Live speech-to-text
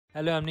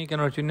Hello, I'm Nick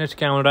and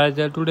Cameras.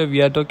 Today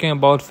we are talking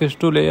about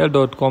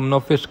Fistulair.com. No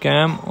fish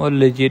scam or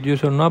legit. You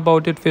should know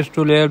about it.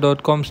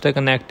 Fistulair.com. Stay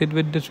connected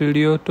with this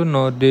video to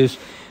know this.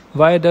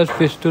 Why does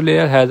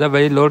Fistulair has a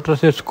very low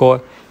trust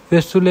score?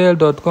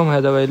 Fistulair.com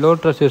has a very low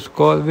trust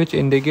score, which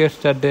indicates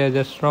that there is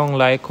a strong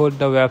likelihood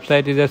the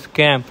website is a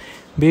scam.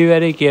 Be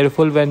very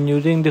careful when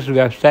using this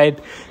website.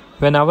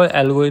 When our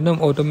algorithm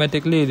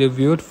automatically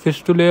reviewed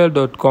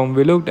Fistulair.com,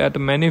 we looked at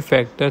many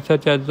factors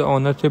such as the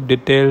ownership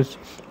details,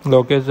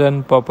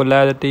 location,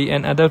 popularity,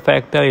 and other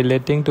factors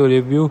relating to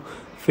review,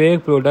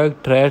 fake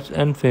product threats,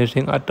 and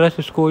phishing. A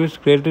trust score is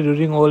created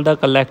using all the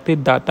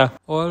collected data.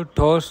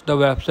 Although the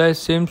website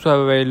seems to have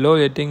a very low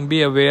rating,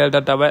 be aware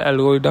that our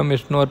algorithm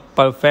is not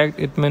perfect.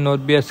 It may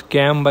not be a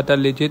scam but a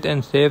legit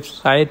and safe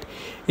site.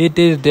 It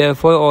is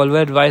therefore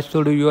always wise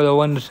to do your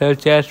own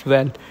research as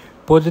well.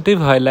 Positive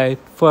highlight.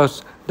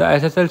 First, the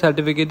SSL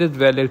certificate is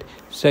valid.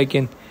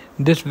 Second,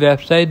 this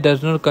website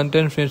does not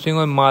contain phishing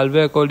or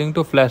malware according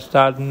to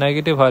Flashstart.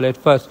 Negative highlight.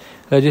 First,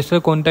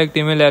 register contact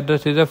email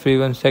address is a free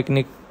one.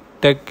 Second,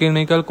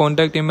 technical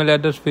contact email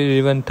address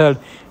free one. Third,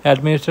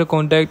 administrator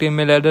contact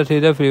email address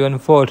is a free one.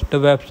 Fourth, the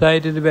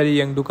website is very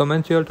young. Do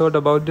comment your thought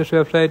about this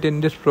website in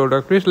this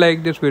product. Please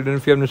like this video.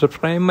 If you haven't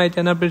subscribed my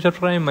channel, please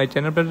subscribe my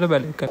channel. Press the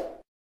bell icon.